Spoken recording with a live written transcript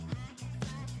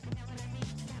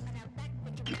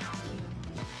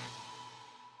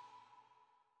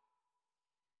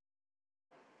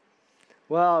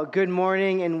Well, good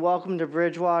morning and welcome to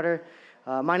Bridgewater.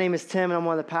 My name is Tim and I'm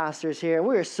one of the pastors here. And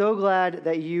we are so glad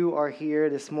that you are here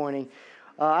this morning.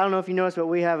 I don't know if you noticed, but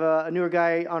we have a newer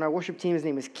guy on our worship team. His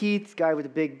name is Keith, guy with a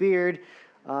big beard.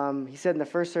 He said in the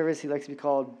first service he likes to be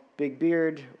called Big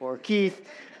Beard or Keith.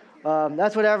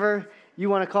 That's whatever you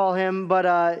want to call him,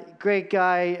 but great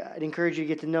guy. I'd encourage you to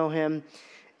get to know him.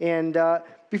 And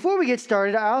before we get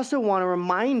started, I also want to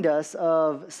remind us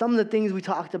of some of the things we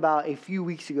talked about a few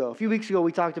weeks ago. A few weeks ago,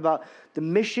 we talked about the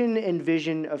mission and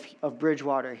vision of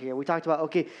Bridgewater here. We talked about,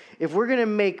 okay, if we're going to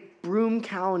make Broome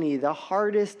County the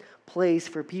hardest place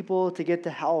for people to get to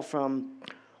hell from,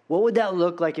 what would that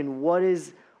look like and what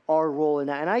is our role in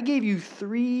that? And I gave you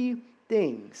 3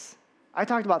 things. I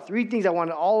talked about 3 things I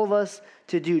wanted all of us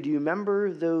to do. Do you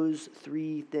remember those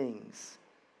 3 things?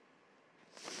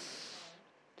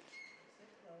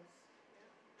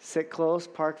 Sit close,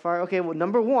 park far. Okay, well,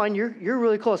 number 1, you're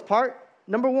really close.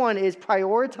 Number 1 is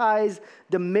prioritize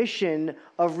the mission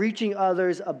of reaching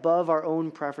others above our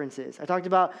own preferences. I talked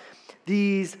about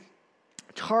these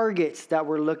targets that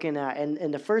we're looking at,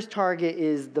 and the first target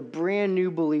is the brand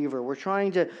new believer. We're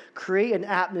trying to create an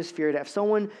atmosphere that if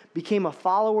someone became a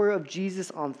follower of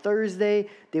Jesus on Thursday,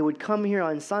 they would come here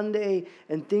on Sunday,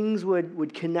 and things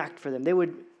would connect for them. They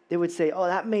would say, oh,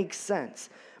 that makes sense.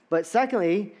 But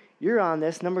secondly, you're on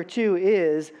this. Number 2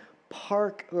 is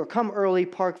come early,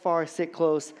 park far, sit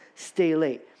close, stay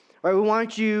late. All right, we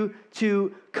want you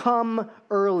to come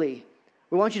early.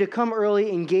 We want you to come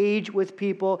early, engage with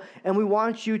people, and we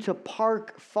want you to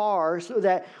park far so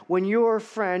that when your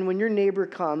neighbor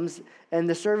comes and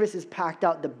the service is packed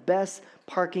out, the best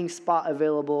parking spot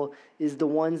available is the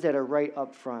ones that are right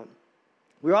up front.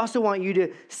 We also want you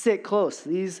to sit close.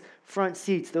 These front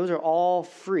seats, those are all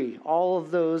free. All of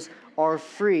those are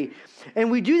free. And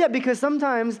we do that because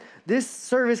sometimes this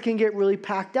service can get really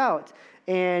packed out.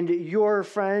 And your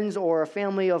friends or a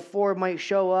family of 4 might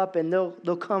show up and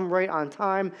they'll come right on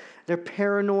time. They're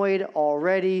paranoid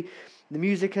already. The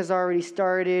music has already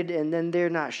started and then they're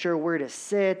not sure where to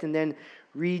sit. And then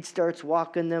Reed starts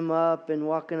walking them up and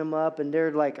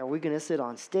they're like, are we going to sit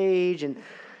on stage? And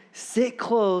sit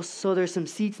close so there's some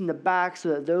seats in the back so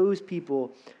that those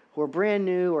people who are brand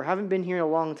new or haven't been here in a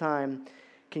long time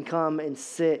can come and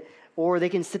sit, or they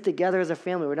can sit together as a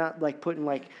family. We're not like putting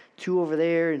like 2 over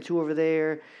there and 2 over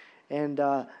there. And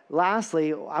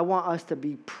lastly, I want us to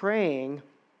be praying,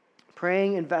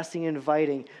 investing,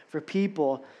 inviting for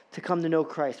people to come to know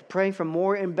Christ, praying for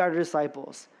more and better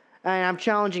disciples. And I'm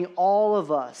challenging all of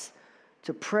us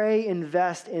to pray,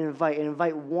 invest, and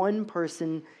invite one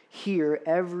person here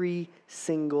every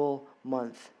single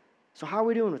month. So how are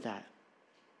we doing with that?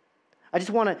 I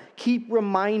just want to keep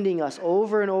reminding us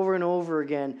over and over and over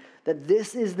again that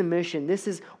this is the mission. This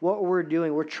is what we're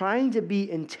doing. We're trying to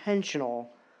be intentional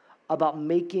about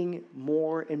making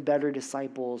more and better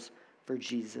disciples for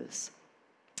Jesus.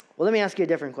 Well, let me ask you a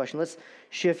different question. Let's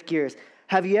shift gears.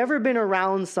 Have you ever been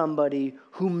around somebody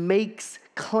who makes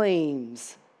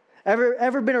claims?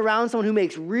 Ever been around someone who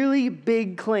makes really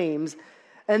big claims,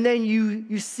 and then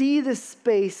you see the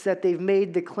space that they've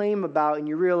made the claim about, and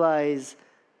you realize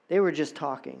they were just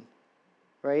talking,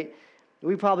 right?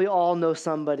 We probably all know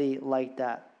somebody like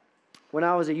that. When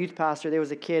I was a youth pastor, there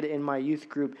was a kid in my youth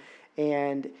group,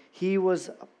 and he was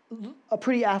a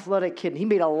pretty athletic kid. He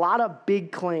made a lot of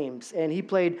big claims, and he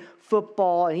played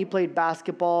football, and he played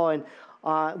basketball, and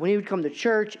when he would come to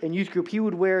church and youth group, he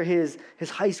would wear his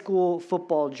high school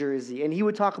football jersey, and he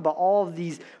would talk about all of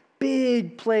these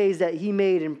big plays that he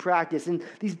made in practice and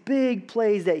these big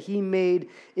plays that he made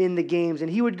in the games.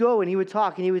 And he would go and he would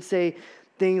talk and he would say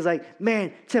things like,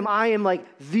 man, Tim, I am like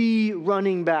the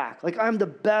running back. Like I'm the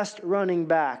best running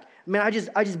back. Man, I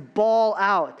just ball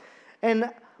out. And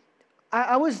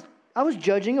I was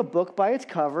judging a book by its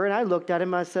cover, and I looked at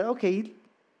him and I said, okay, he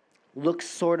looks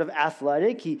sort of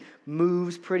athletic. He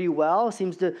moves pretty well,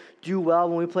 seems to do well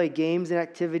when we play games and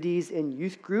activities in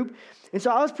youth group. And so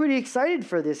I was pretty excited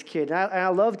for this kid. And I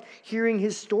loved hearing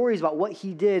his stories about what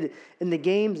he did in the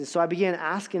games. And so I began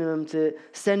asking him to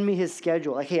send me his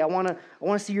schedule. Like, hey, I want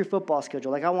to see your football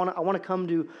schedule. Like, I want to come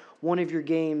to one of your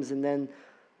games. And then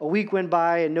a week went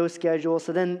by and no schedule.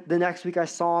 So then the next week I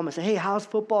saw him. I said, hey, how's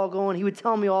football going? He would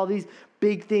tell me all these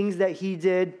big things that he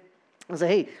did. I said,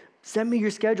 hey, send me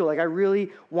your schedule. Like, I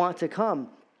really want to come.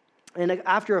 And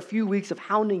after a few weeks of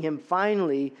hounding him,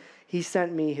 finally, he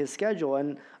sent me his schedule.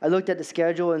 And I looked at the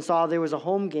schedule and saw there was a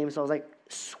home game. So I was like,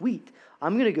 sweet,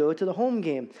 I'm going to go to the home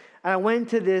game. And I went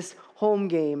to this home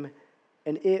game,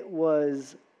 and it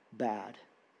was bad.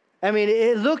 I mean,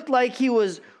 it looked like he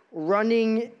was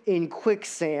running in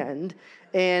quicksand,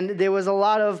 and there was a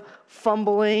lot of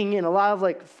fumbling and a lot of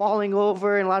like falling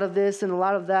over and a lot of this and a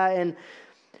lot of that.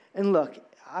 And look,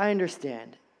 I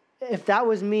understand. If that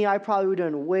was me, I probably would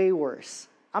have done way worse.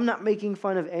 I'm not making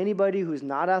fun of anybody who's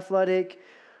not athletic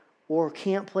or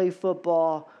can't play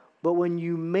football, but when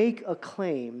you make a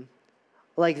claim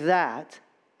like that,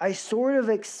 I sort of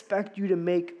expect you to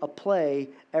make a play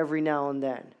every now and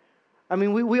then. I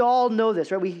mean, we all know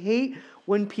this, right? We hate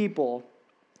when people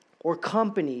or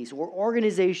companies or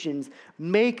organizations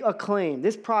make a claim.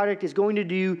 This product is going to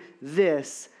do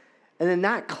this, and then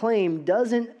that claim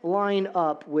doesn't line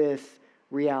up with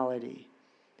reality.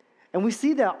 And we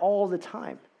see that all the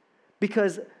time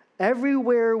because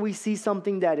everywhere we see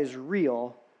something that is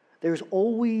real, there's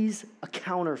always a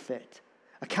counterfeit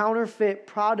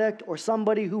product or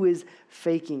somebody who is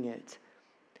faking it.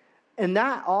 And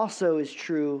that also is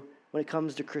true when it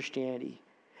comes to Christianity.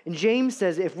 And James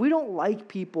says, if we don't like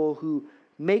people who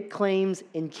make claims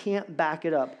and can't back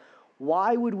it up,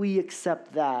 why would we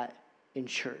accept that in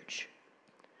church?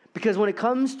 Because when it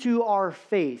comes to our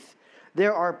faith,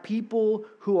 there are people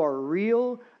who are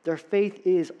real, their faith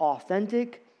is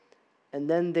authentic, and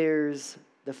then there's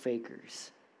the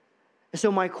fakers. And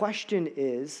so my question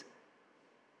is,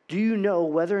 do you know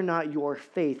whether or not your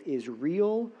faith is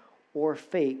real or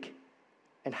fake,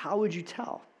 and how would you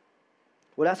tell?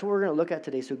 Well, that's what we're going to look at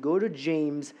today. So go to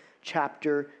James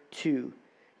chapter 2.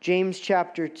 James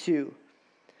chapter 2.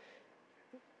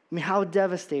 I mean, how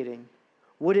devastating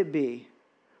would it be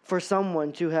for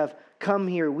someone to have come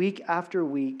here week after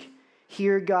week,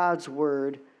 hear God's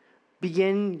word,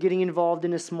 begin getting involved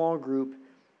in a small group,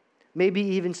 maybe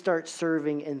even start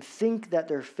serving and think that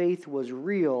their faith was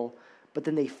real, but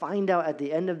then they find out at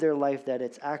the end of their life that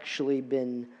it's actually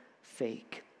been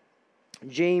fake.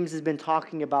 James has been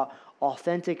talking about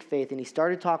authentic faith, and he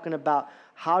started talking about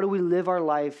how do we live our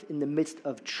life in the midst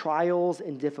of trials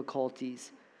and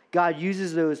difficulties. God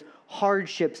uses those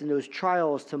hardships and those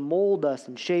trials to mold us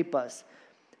and shape us.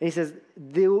 And he says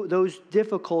those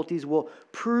difficulties will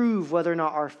prove whether or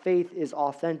not our faith is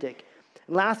authentic.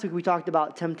 And last week we talked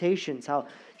about temptations, how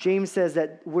James says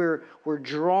that we're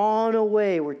drawn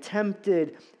away, we're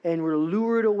tempted, and we're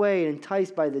lured away and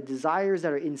enticed by the desires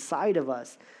that are inside of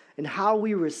us. And how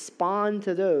we respond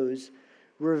to those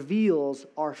reveals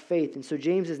our faith. And so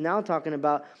James is now talking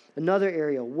about another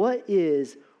area. What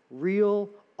is real,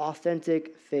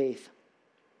 authentic faith?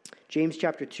 James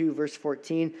chapter 2, verse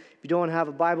 14. If you don't have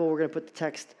a Bible, we're going to put the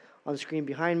text on the screen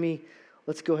behind me.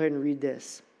 Let's go ahead and read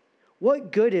this.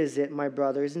 What good is it, my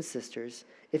brothers and sisters,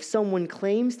 if someone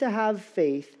claims to have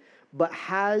faith but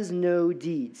has no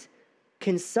deeds?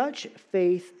 Can such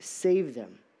faith save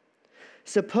them?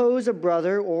 Suppose a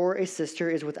brother or a sister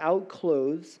is without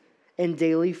clothes and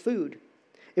daily food.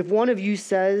 If one of you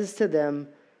says to them,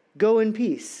 "Go in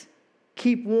peace,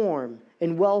 keep warm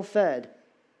and well fed,"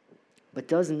 but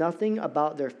does nothing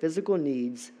about their physical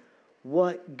needs,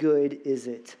 what good is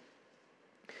it?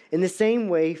 In the same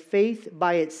way, faith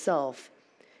by itself,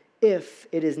 if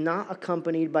it is not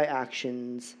accompanied by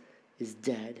actions, is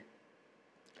dead.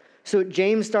 So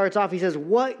James starts off, he says,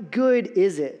 what good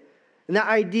is it? And that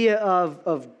idea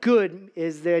of good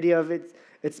is the idea of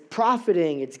it's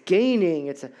profiting, it's gaining,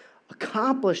 it's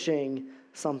accomplishing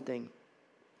something.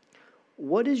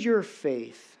 What does your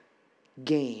faith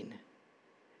gain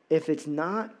if it's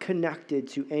not connected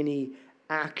to any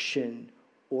action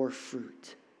or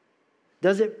fruit?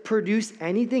 Does it produce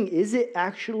anything? Is it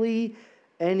actually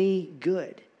any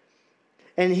good?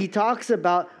 And he talks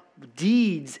about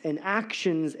deeds and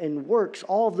actions and works,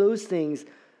 all of those things.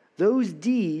 Those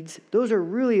deeds, those are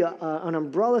really an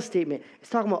umbrella statement.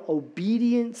 It's talking about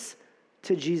obedience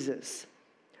to Jesus.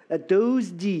 That those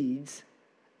deeds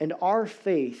and our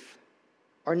faith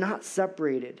are not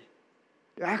separated.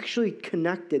 They're actually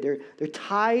connected. They're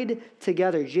tied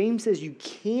together. James says you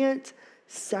can't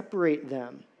separate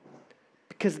them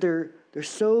because they're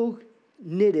so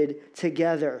knitted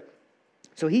together.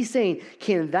 So he's saying,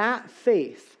 can that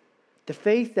faith, the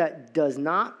faith that does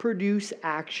not produce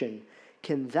action,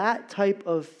 can that type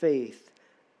of faith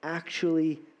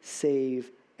actually save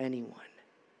anyone?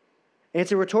 And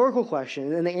it's a rhetorical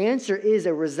question, and the answer is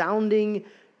a resounding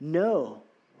no.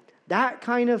 That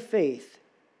kind of faith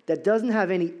that doesn't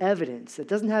have any evidence, that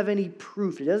doesn't have any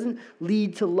proof, it doesn't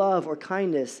lead to love or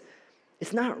kindness,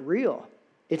 it's not real.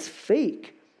 It's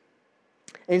fake.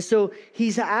 And so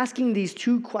he's asking these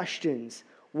two questions.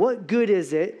 What good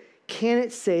is it? Can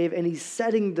it save? And he's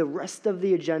setting the rest of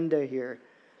the agenda here.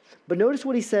 But notice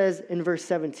what he says in verse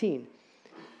 17.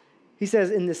 He says,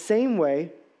 in the same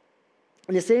way,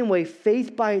 In the same way,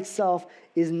 faith by itself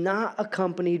is not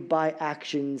accompanied by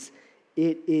actions.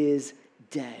 It is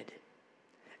dead.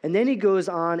 And then he goes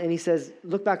on and he says,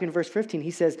 look back in verse 15,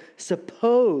 he says,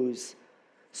 suppose,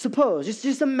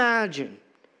 just imagine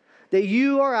that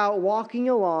you are out walking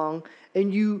along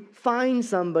and you find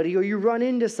somebody or you run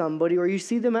into somebody or you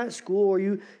see them at school or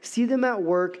you see them at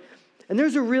work and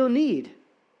there's a real need.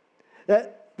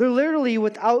 That they're literally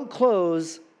without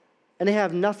clothes and they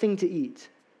have nothing to eat.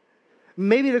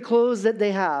 Maybe the clothes that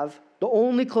they have, the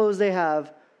only clothes they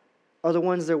have, are the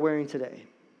ones they're wearing today.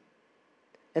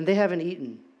 And they haven't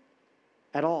eaten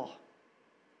at all.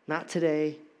 Not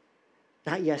today,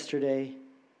 not yesterday,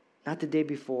 not the day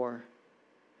before.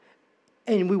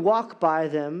 And we walk by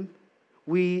them,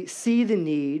 we see the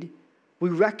need, we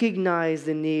recognize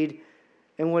the need,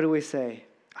 and what do we say?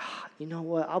 You know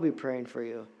what? I'll be praying for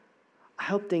you. I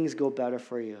hope things go better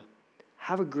for you.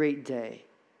 Have a great day.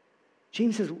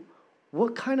 James says,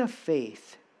 what kind of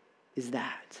faith is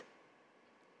that?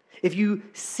 If you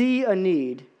see a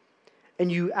need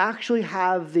and you actually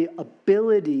have the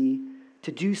ability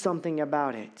to do something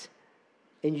about it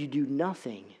and you do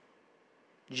nothing,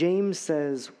 James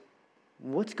says,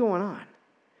 what's going on?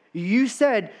 You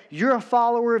said you're a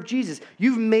follower of Jesus.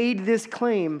 You've made this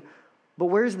claim, but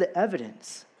where's the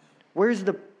evidence? Where's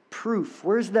the proof?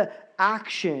 Where's the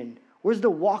action? Where's the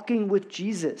walking with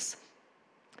Jesus?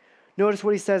 Notice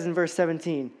what he says in verse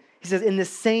 17. He says, in the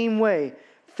same way,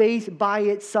 faith by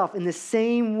itself, in the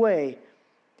same way,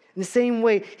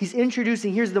 he's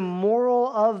introducing, here's the moral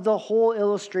of the whole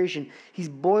illustration. He's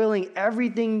boiling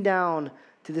everything down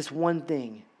to this one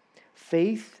thing.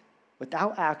 Faith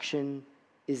without action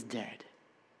is dead.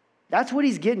 That's what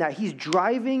he's getting at. He's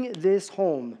driving this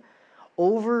home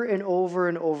over and over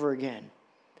and over again.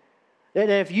 That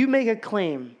if you make a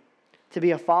claim to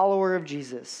be a follower of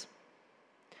Jesus,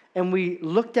 and we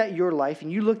looked at your life,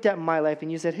 and you looked at my life,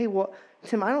 and you said, hey, well,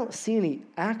 Tim, I don't see any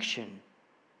action.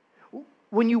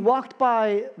 When you walked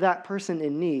by that person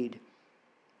in need,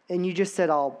 and you just said,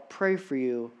 I'll pray for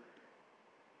you,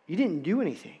 you didn't do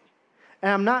anything.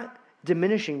 And I'm not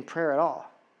diminishing prayer at all.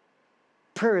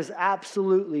 Prayer is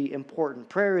absolutely important.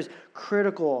 Prayer is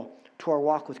critical to our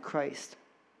walk with Christ.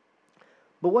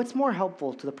 But what's more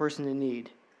helpful to the person in need?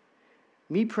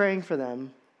 Me praying for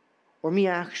them, or me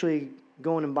actually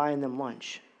going and buying them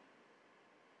lunch?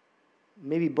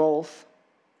 Maybe both.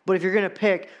 But if you're going to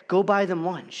pick, go buy them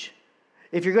lunch.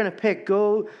 If you're going to pick,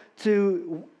 go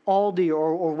to Aldi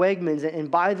or Wegmans and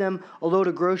buy them a load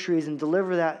of groceries and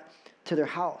deliver that to their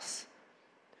house.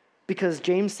 Because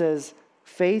James says,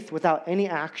 faith without any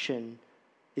action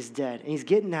is dead. And he's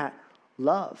getting at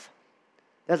love.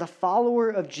 As a follower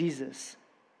of Jesus,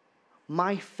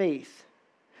 my faith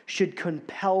should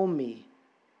compel me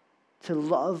to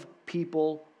love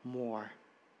people more.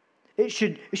 It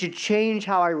should change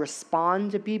how I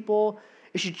respond to people.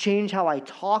 It should change how I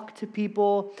talk to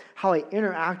people, how I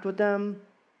interact with them.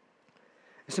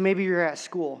 So maybe you're at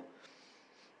school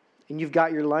and you've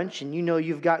got your lunch and you know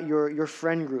you've got your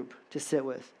friend group to sit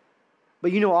with.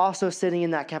 But you know also sitting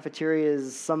in that cafeteria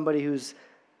is somebody who's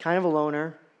kind of a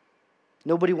loner.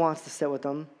 Nobody wants to sit with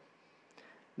them.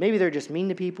 Maybe they're just mean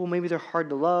to people. Maybe they're hard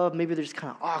to love. Maybe they're just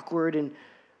kind of awkward.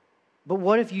 But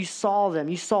what if you saw them?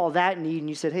 You saw that need and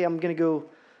you said, hey, I'm going to go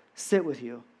sit with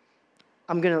you.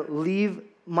 I'm going to leave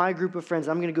my group of friends.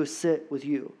 I'm going to go sit with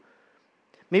you.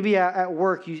 Maybe at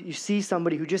work you see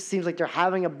somebody who just seems like they're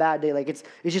having a bad day. Like it's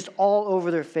just all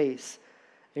over their face.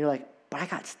 And you're like, but I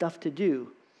got stuff to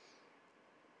do.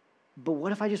 But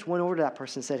what if I just went over to that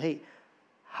person and said, hey,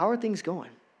 how are things going?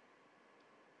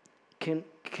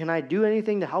 Can I do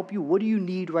anything to help you? What do you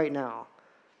need right now?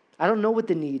 I don't know what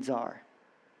the needs are.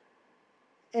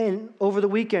 And over the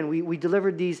weekend, we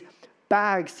delivered these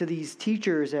bags to these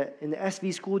teachers in the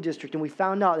SV school district, and we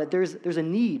found out that there's a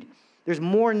need. There's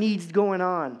more needs going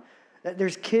on. That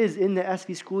there's kids in the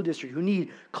SV school district who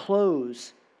need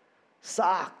clothes,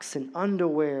 socks, and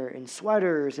underwear, and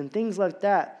sweaters, and things like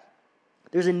that.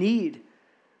 There's a need.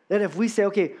 That if we say,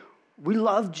 okay, we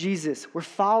love Jesus, we're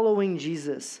following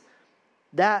Jesus,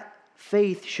 that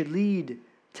faith should lead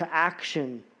to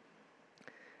action.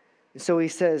 And so he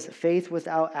says, faith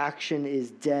without action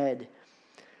is dead.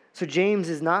 So James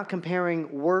is not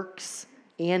comparing works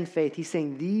and faith. He's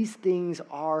saying these things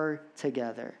are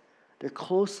together. They're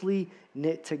closely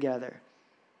knit together.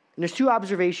 And there's two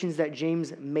observations that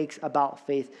James makes about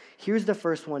faith. Here's the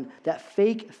first one, that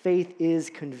fake faith is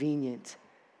convenient.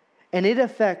 And it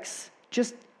affects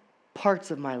just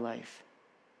parts of my life.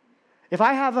 If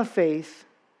I have a faith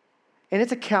and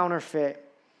it's a counterfeit,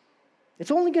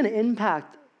 it's only going to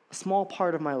impact a small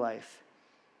part of my life.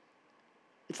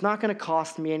 It's not going to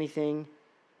cost me anything.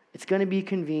 It's going to be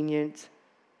convenient.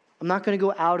 I'm not going to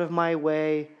go out of my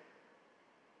way.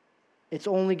 It's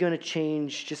only going to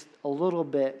change just a little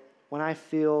bit when I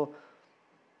feel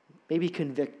maybe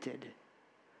convicted.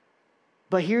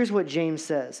 But here's what James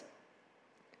says,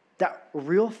 that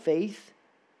real faith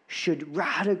should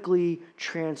radically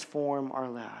transform our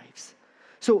lives.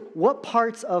 So what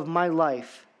parts of my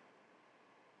life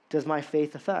does my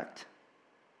faith affect?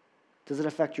 Does it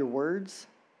affect your words?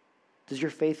 Does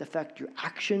your faith affect your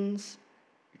actions,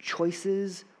 your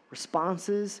choices,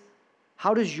 responses?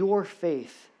 How does your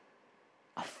faith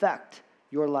affect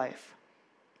your life?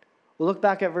 We'll look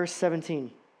back at verse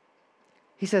 17.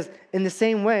 He says, in the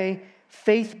same way,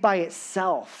 faith by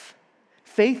itself,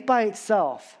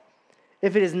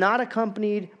 if it is not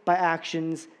accompanied by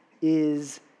actions,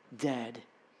 is dead.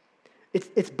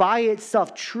 It's by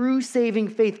itself. True saving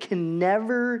faith can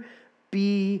never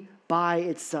be by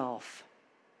itself.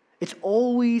 It's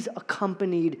always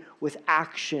accompanied with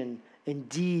action and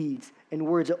deeds and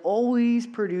words. It always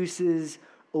produces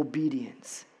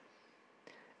obedience.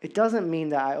 It doesn't mean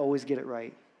that I always get it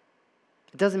right.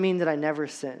 It doesn't mean that I never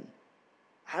sin.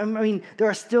 I mean, there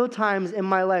are still times in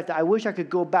my life that I wish I could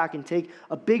go back and take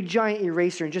a big giant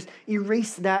eraser and just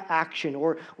erase that action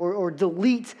or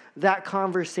delete that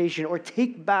conversation or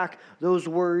take back those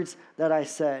words that I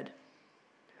said.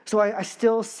 So I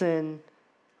still sin.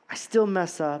 I still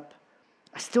mess up.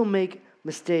 I still make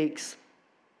mistakes.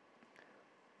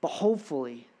 But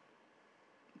hopefully,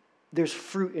 there's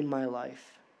fruit in my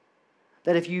life.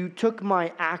 That if you took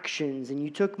my actions and you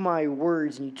took my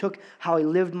words and you took how I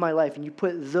lived my life and you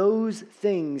put those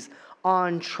things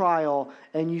on trial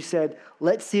and you said,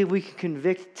 let's see if we can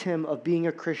convict Tim of being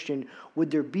a Christian, would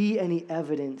there be any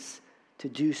evidence to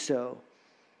do so?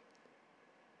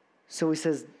 So he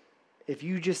says, if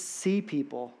you just see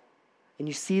people and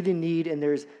you see the need and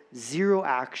there's zero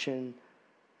action,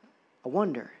 I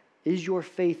wonder, is your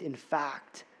faith in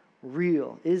fact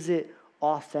real? Is it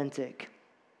authentic?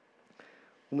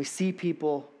 When we see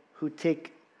people who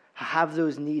have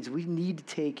those needs, we need to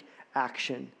take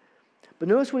action. But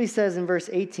notice what he says in verse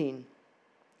 18.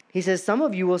 He says, some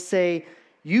of you will say,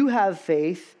 you have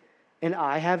faith and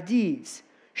I have deeds.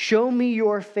 Show me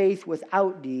your faith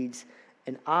without deeds,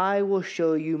 and I will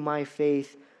show you my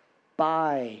faith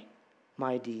by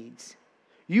my deeds.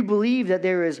 You believe that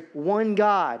there is one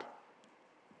God.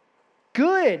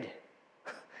 Good.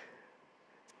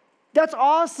 That's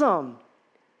awesome.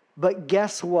 But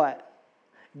guess what?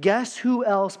 Guess who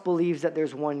else believes that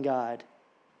there's one God?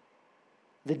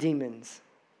 The demons.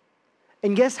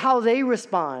 And guess how they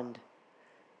respond?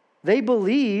 They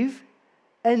believe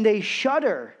and they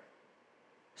shudder.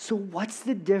 So what's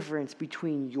the difference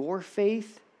between your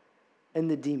faith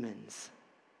and the demons?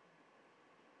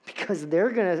 Because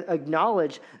they're going to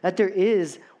acknowledge that there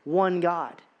is one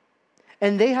God.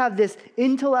 And they have this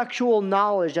intellectual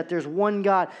knowledge that there's one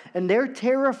God. And they're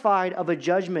terrified of a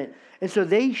judgment. And so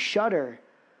they shudder.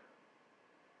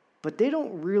 But they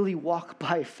don't really walk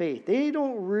by faith. They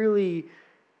don't really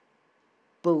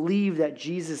believe that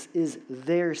Jesus is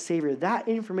their Savior. That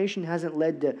information hasn't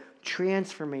led to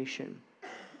transformation.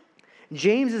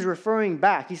 James is referring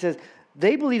back. He says,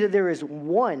 they believe that there is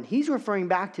one. He's referring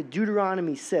back to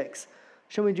Deuteronomy 6.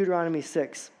 Show me Deuteronomy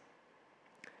 6.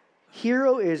 Hear,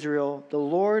 O Israel, the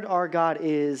Lord our God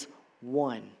is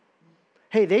one.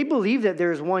 Hey, they believe that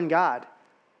there's one God.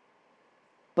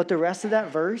 But the rest of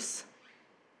that verse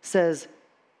says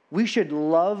we should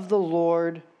love the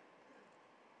Lord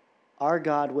our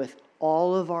God with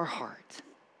all of our heart,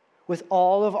 with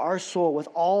all of our soul, with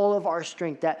all of our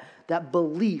strength. That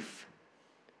belief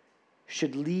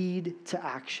should lead to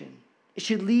action. It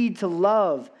should lead to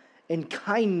love and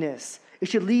kindness. It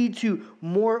should lead to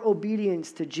more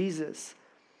obedience to Jesus.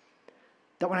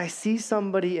 That when I see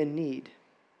somebody in need,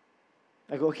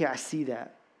 I go, okay, I see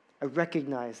that. I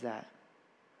recognize that.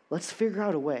 Let's figure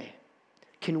out a way.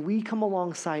 Can we come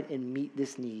alongside and meet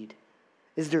this need?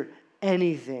 Is there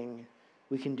anything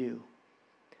we can do?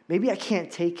 Maybe I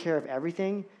can't take care of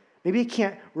everything. Maybe I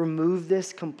can't remove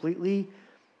this completely.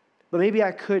 But maybe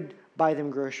I could buy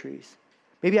them groceries.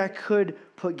 Maybe I could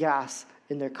put gas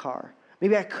in their car.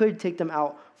 Maybe I could take them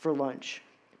out for lunch.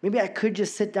 Maybe I could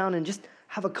just sit down and just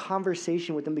have a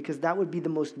conversation with them, because that would be the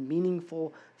most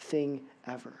meaningful thing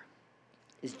ever,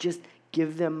 is just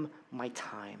give them my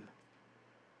time.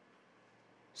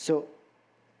 So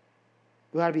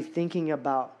we got to be thinking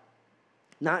about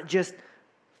not just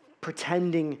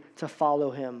pretending to follow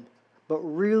him, but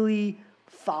really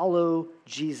follow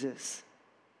Jesus.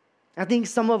 I think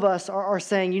some of us are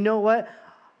saying, you know what?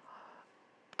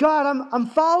 God, I'm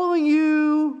following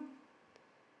you,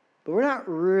 But we're not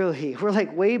really. We're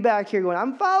like way back here going,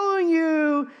 I'm following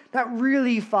you, not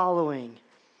really following.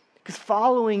 Because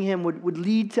following him would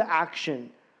lead to action.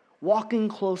 Walking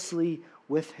closely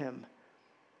with him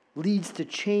leads to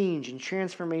change and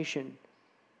transformation.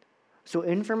 So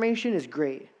information is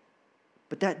great,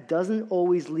 but that doesn't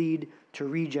always lead to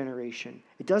regeneration.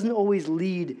 It doesn't always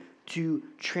lead to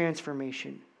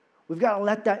transformation. We've got to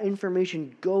let that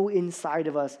information go inside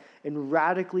of us and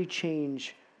radically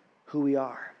change who we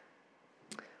are.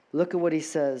 Look at what he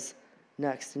says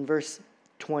next in verse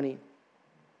 20.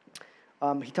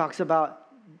 He talks about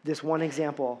this one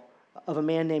example of a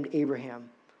man named Abraham.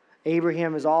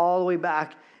 Abraham is all the way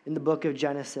back in the book of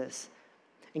Genesis.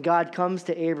 And God comes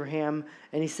to Abraham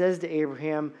and he says to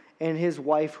Abraham and his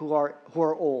wife who are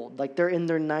old, like they're in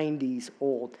their 90s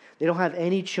old. They don't have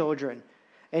any children.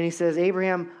 And he says,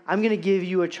 Abraham, I'm going to give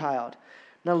you a child.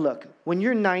 Now look, when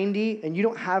you're 90 and you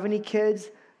don't have any kids,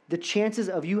 the chances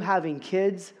of you having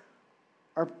kids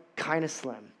are kind of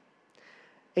slim.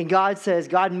 And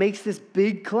God makes this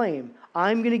big claim.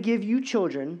 I'm going to give you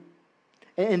children.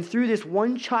 And through this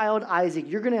one child, Isaac,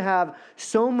 you're going to have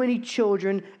so many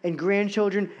children and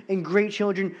grandchildren and great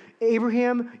children.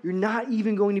 Abraham, you're not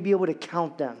even going to be able to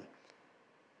count them.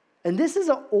 And this is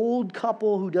an old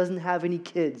couple who doesn't have any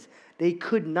kids. They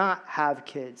could not have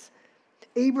kids.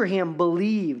 Abraham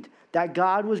believed that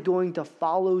God was going to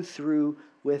follow through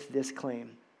with this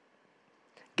claim.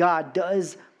 God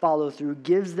does follow through,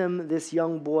 gives them this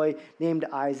young boy named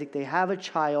Isaac. They have a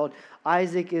child.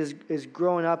 Isaac is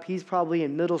growing up. He's probably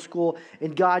in middle school.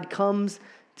 And God comes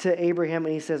to Abraham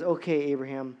and he says, okay,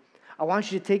 Abraham, I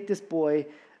want you to take this boy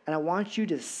and I want you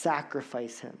to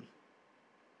sacrifice him.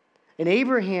 And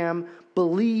Abraham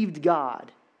believed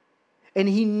God. And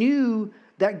he knew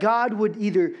that God would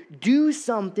either do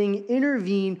something,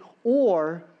 intervene,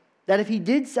 or that if he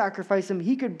did sacrifice him,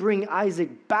 he could bring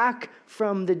Isaac back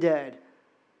from the dead.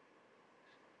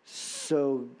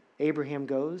 So Abraham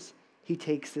goes. He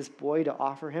takes this boy to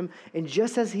offer him. And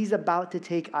just as he's about to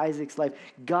take Isaac's life,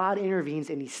 God intervenes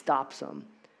and he stops him.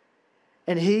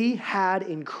 And he had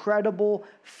incredible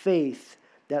faith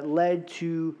that led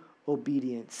to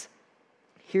obedience.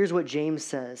 Here's what James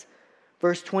says.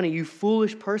 Verse 20, you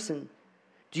foolish person,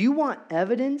 do you want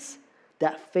evidence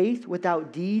that faith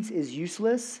without deeds is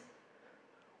useless?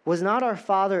 Was not our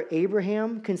father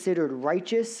Abraham considered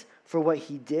righteous for what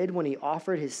he did when he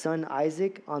offered his son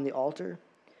Isaac on the altar?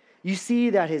 You see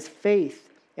that his faith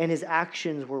and his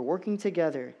actions were working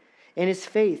together, and his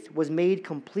faith was made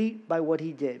complete by what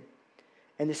he did.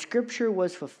 And the scripture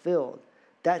was fulfilled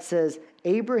that says,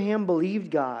 Abraham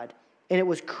believed God, and it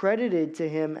was credited to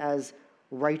him as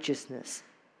righteousness.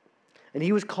 And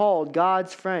he was called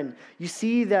God's friend. You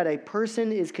see that a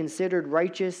person is considered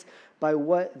righteous by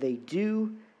what they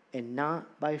do and not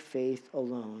by faith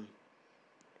alone.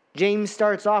 James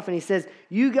starts off and he says,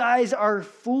 you guys are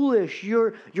foolish.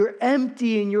 You're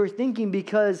empty in your thinking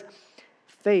because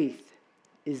faith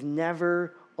is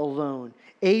never alone.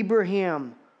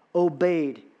 Abraham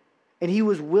obeyed, and he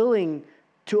was willing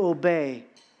to obey,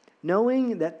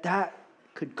 knowing that that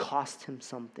could cost him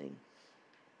something.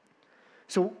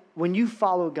 So when you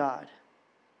follow God,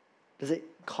 does it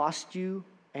cost you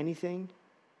anything?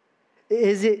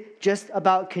 Is it just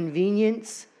about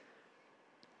convenience?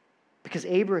 Because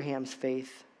Abraham's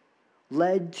faith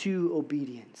led to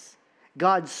obedience.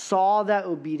 God saw that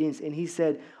obedience and he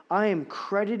said, I am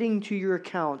crediting to your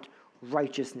account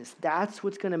righteousness. That's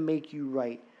what's going to make you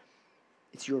right.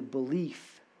 It's your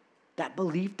belief. That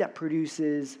belief that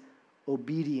produces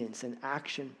obedience and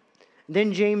action. And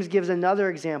then James gives another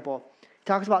example. He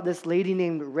talks about this lady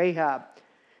named Rahab.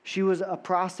 She was a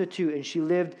prostitute and she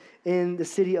lived in the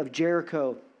city of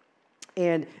Jericho.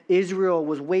 And Israel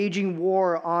was waging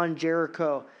war on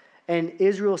Jericho. And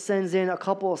Israel sends in a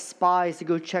couple of spies to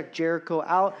go check Jericho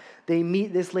out. They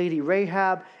meet this lady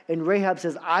Rahab, and Rahab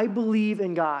says, I believe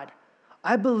in God.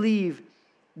 I believe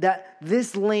that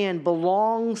this land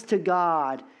belongs to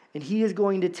God, and he is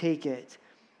going to take it.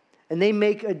 And they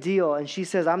make a deal, and she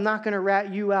says, I'm not going to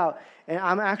rat you out, and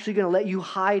I'm actually going to let you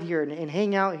hide here and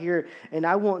hang out here, and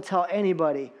I won't tell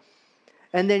anybody.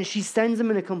 And then she sends them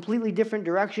in a completely different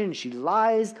direction. She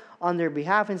lies on their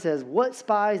behalf and says, what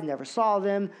spies? Never saw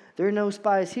them. There are no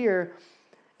spies here.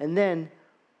 And then,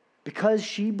 because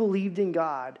she believed in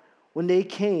God, when they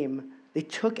came, they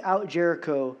took out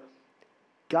Jericho.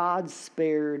 God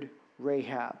spared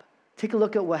Rahab. Take a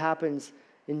look at what happens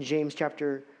in James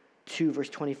chapter 2, verse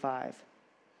 25.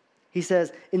 He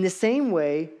says, in the same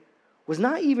way, was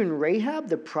not even Rahab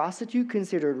the prostitute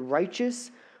considered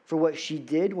righteous for what she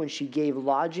did when she gave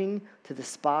lodging to the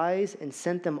spies and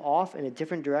sent them off in a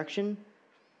different direction?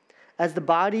 As the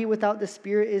body without the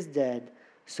spirit is dead,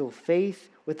 so faith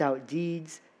without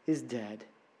deeds is dead.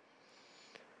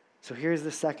 So here's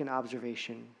the second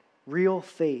observation. Real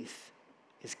faith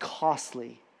is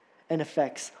costly and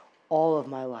affects all of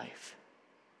my life.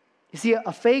 You see,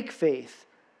 a fake faith,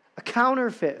 a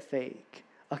counterfeit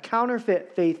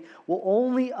faith will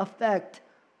only affect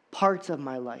parts of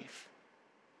my life.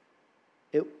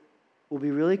 It will be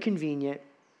really convenient,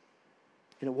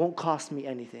 and it won't cost me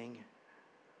anything.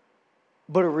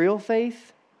 But a real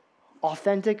faith,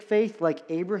 authentic faith like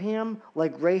Abraham,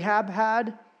 like Rahab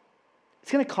had,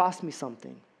 it's going to cost me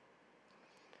something.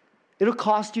 It'll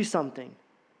cost you something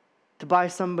to buy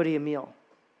somebody a meal.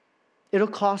 It'll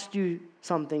cost you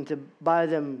something to buy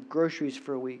them groceries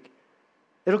for a week.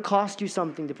 It'll cost you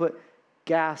something to put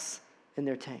gas in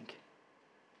their tank.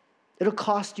 It'll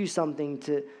cost you something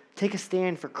to take a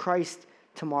stand for Christ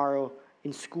tomorrow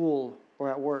in school or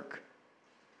at work.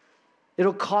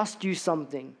 It'll cost you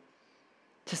something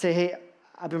to say, hey,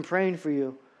 I've been praying for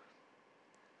you.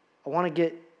 I want to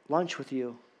get lunch with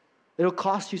you. It'll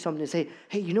cost you something to say,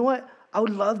 hey, you know what? I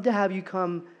would love to have you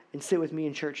come and sit with me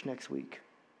in church next week.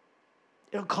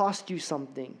 It'll cost you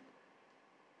something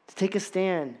to take a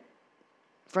stand in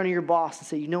front of your boss and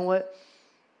say, you know what?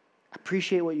 I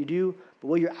appreciate what you do, but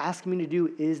what you're asking me to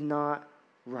do is not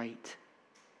right.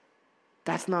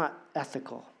 That's not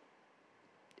ethical.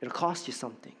 It'll cost you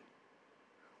something.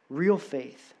 Real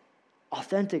faith,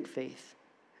 authentic faith,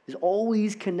 is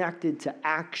always connected to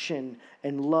action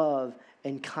and love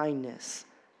and kindness.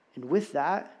 And with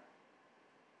that,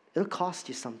 it'll cost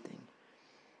you something.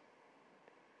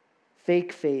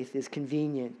 Fake faith is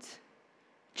convenient,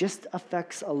 just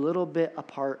affects a little bit a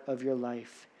part of your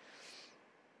life.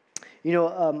 You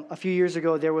know, a few years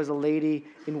ago, there was a lady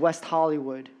in West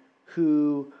Hollywood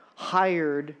who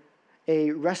hired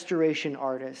a restoration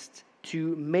artist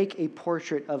to make a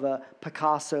portrait of a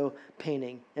Picasso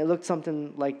painting. It looked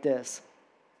something like this.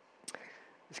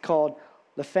 It's called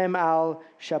La Femme au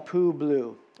Chapeau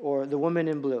Bleu, or The Woman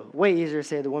in Blue. Way easier to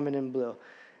say The Woman in Blue.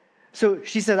 So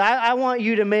she said, I want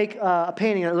you to make a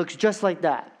painting that looks just like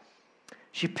that.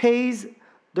 She pays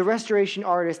the restoration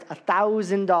artist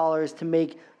 $1,000 to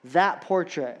make that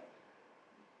portrait.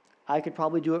 I could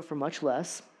probably do it for much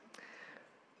less.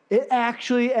 It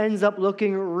actually ends up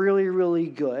looking really, really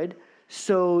good.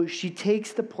 So she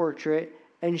takes the portrait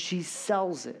and she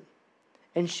sells it.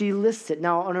 And she lists it.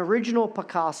 Now, an original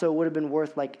Picasso would have been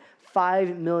worth like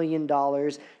 $5 million.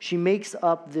 She makes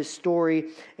up this story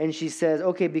and she says,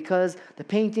 okay, because the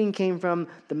painting came from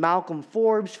the Malcolm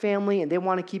Forbes family and they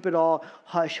want to keep it all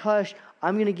hush-hush,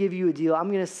 I'm going to give you a deal. I'm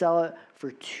going to sell it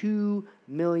for $2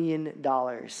 million.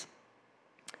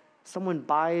 Someone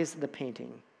buys the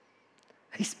painting.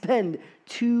 They spend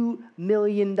 $2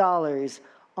 million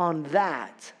on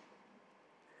that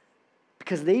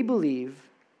because they believe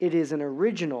it is an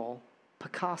original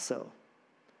Picasso.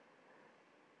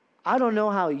 I don't know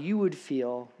how you would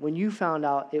feel when you found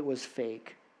out it was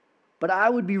fake, but I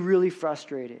would be really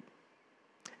frustrated.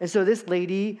 And so this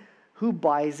lady who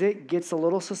buys it gets a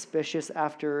little suspicious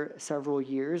after several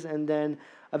years and then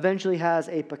eventually has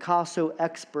a Picasso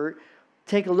expert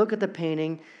take a look at the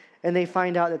painting, and they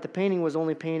find out that the painting was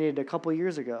only painted a couple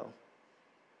years ago.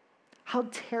 How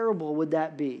terrible would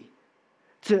that be?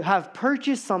 To have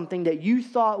purchased something that you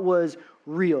thought was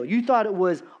real. You thought it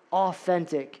was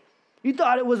authentic. You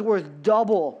thought it was worth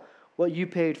double what you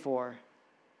paid for.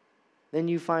 Then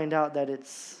you find out that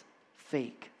it's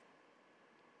fake.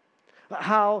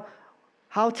 How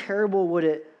terrible would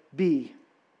it be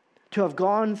to have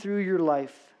gone through your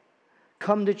life,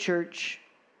 come to church,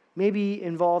 maybe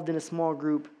involved in a small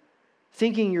group,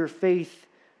 thinking your faith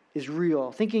is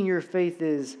real, thinking your faith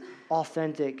is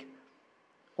authentic,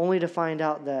 only to find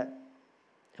out that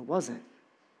it wasn't.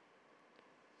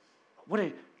 What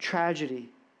a tragedy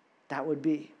that would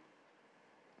be.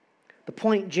 The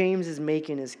point James is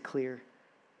making is clear.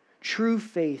 True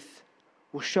faith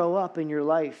will show up in your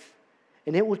life,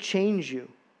 and it will change you.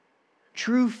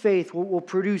 True faith will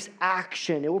produce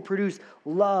action. It will produce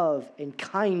love and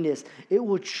kindness. It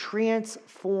will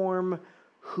transform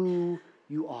who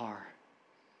you are.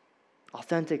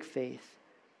 Authentic faith.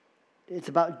 It's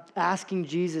about asking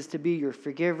Jesus to be your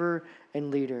forgiver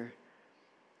and leader.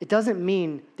 It doesn't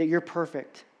mean that you're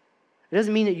perfect. It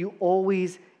doesn't mean that you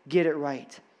always get it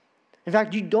right. In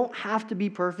fact, you don't have to be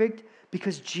perfect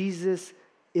because Jesus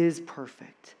is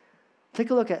perfect. Take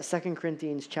a look at 2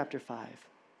 Corinthians chapter 5.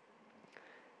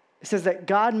 It says that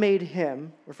God made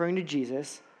him, referring to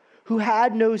Jesus, who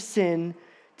had no sin,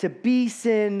 to be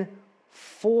sin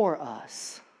for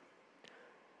us.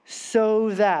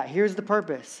 So that, here's the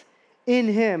purpose, in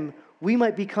him we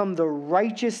might become the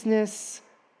righteousness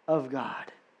of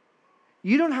God.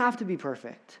 You don't have to be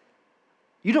perfect.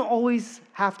 You don't always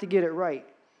have to get it right.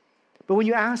 But when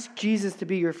you ask Jesus to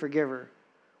be your forgiver,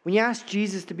 when you ask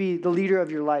Jesus to be the leader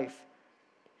of your life,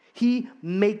 he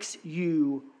makes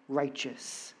you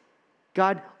righteous.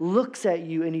 God looks at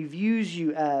you and he views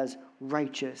you as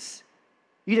righteous.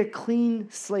 You get a clean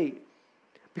slate.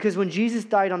 Because when Jesus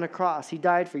died on the cross, he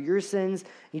died for your sins,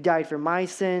 he died for my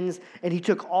sins, and he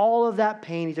took all of that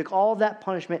pain, he took all of that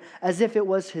punishment as if it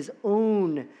was his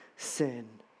own sin.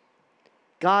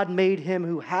 God made him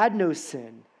who had no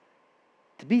sin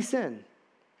to be sin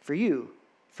for you,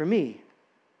 for me,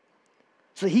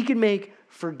 so that he could make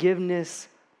forgiveness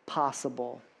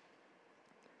possible.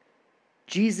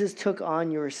 Jesus took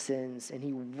on your sins and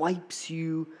he wipes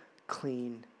you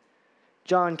clean.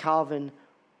 John Calvin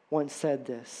once said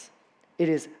this: "It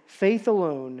is faith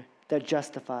alone that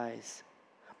justifies,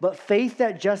 but faith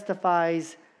that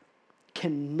justifies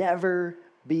can never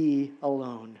be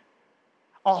alone."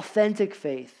 Authentic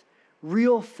faith,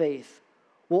 real faith,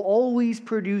 will always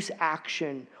produce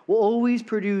action, will always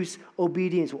produce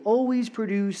obedience, will always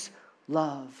produce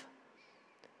love.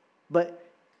 But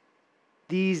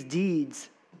these deeds,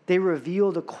 they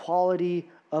reveal the quality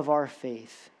of our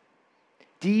faith.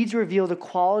 Deeds reveal the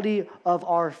quality of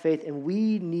our faith, and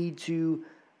we need to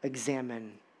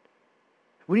examine.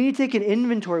 We need to take an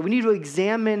inventory. We need to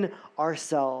examine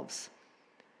ourselves.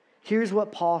 Here's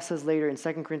what Paul says later in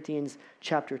 2 Corinthians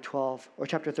chapter 12 or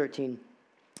chapter 13.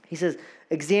 He says,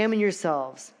 "Examine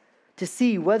yourselves to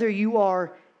see whether you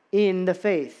are in the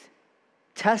faith.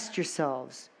 Test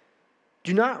yourselves.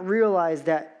 Do not realize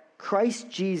that Christ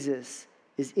Jesus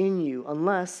is in you,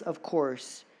 unless, of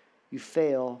course, you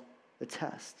fail the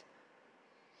test."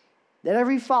 That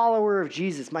every follower of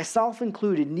Jesus, myself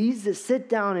included, needs to sit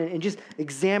down and just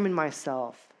examine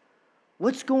myself.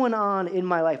 What's going on in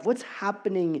my life? What's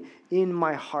happening in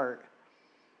my heart?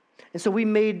 And so we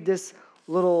made this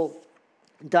little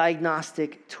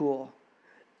diagnostic tool.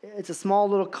 It's a small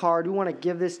little card. We want to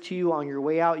give this to you on your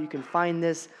way out. You can find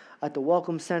this at the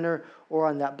Welcome Center or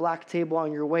on that black table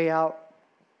on your way out.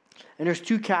 And there's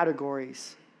two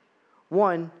categories.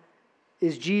 One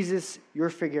is Jesus, your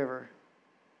forgiver.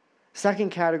 Second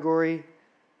category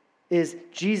is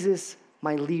Jesus,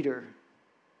 my leader.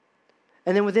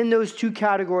 And then within those two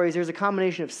categories, there's a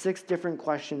combination of 6 different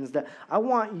questions that I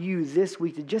want you this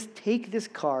week to just take this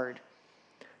card,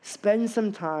 spend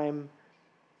some time,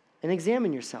 and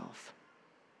examine yourself.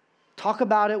 Talk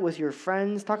about it with your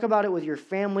friends. Talk about it with your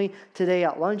family today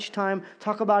at lunchtime.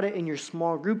 Talk about it in your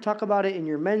small group. Talk about it in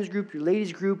your men's group, your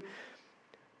ladies' group.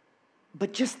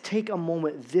 But just take a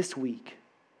moment this week.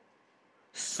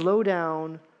 Slow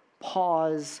down,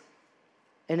 pause,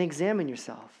 and examine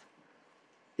yourself.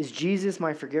 Is Jesus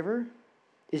my forgiver?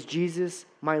 Is Jesus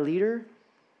my leader?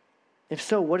 If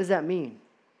so, what does that mean?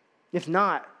 If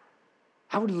not,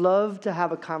 I would love to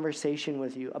have a conversation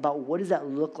with you about what does that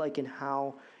look like and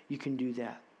how you can do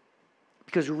that.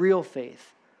 Because real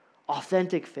faith,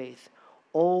 authentic faith,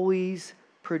 always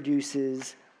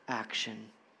produces action.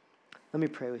 Let me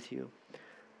pray with you.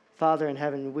 Father in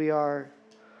heaven, we are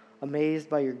amazed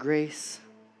by your grace.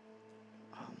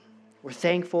 We're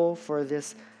thankful for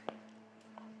this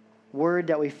word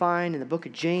that we find in the book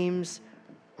of James,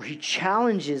 where he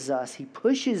challenges us, he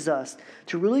pushes us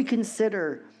to really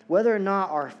consider whether or not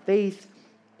our faith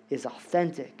is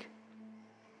authentic.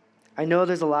 I know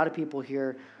there's a lot of people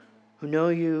here who know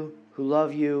you, who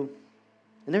love you,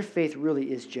 and their faith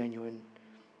really is genuine.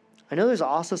 I know there's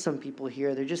also some people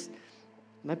here, they're just,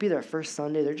 might be their first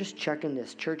Sunday, they're just checking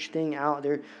this church thing out,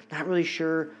 they're not really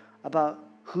sure about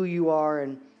who you are,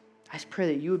 and I just pray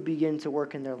that you would begin to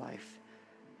work in their life.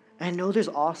 And I know there's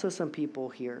also some people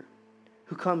here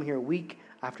who come here week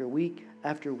after week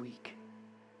after week,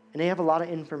 and they have a lot of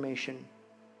information.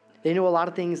 They know a lot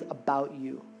of things about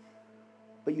you,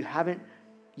 but you haven't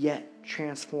yet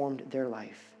transformed their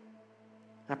life.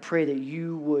 And I pray that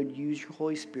you would use your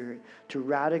Holy Spirit to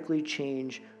radically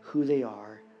change who they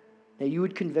are, that you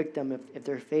would convict them if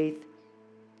their faith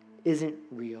isn't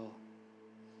real,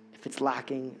 if it's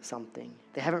lacking something.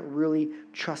 They haven't really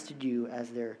trusted you as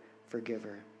their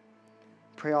forgiver.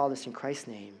 Pray all this in Christ's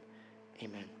name.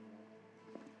 Amen.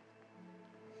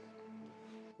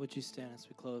 Would you stand as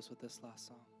we close with this last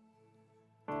song?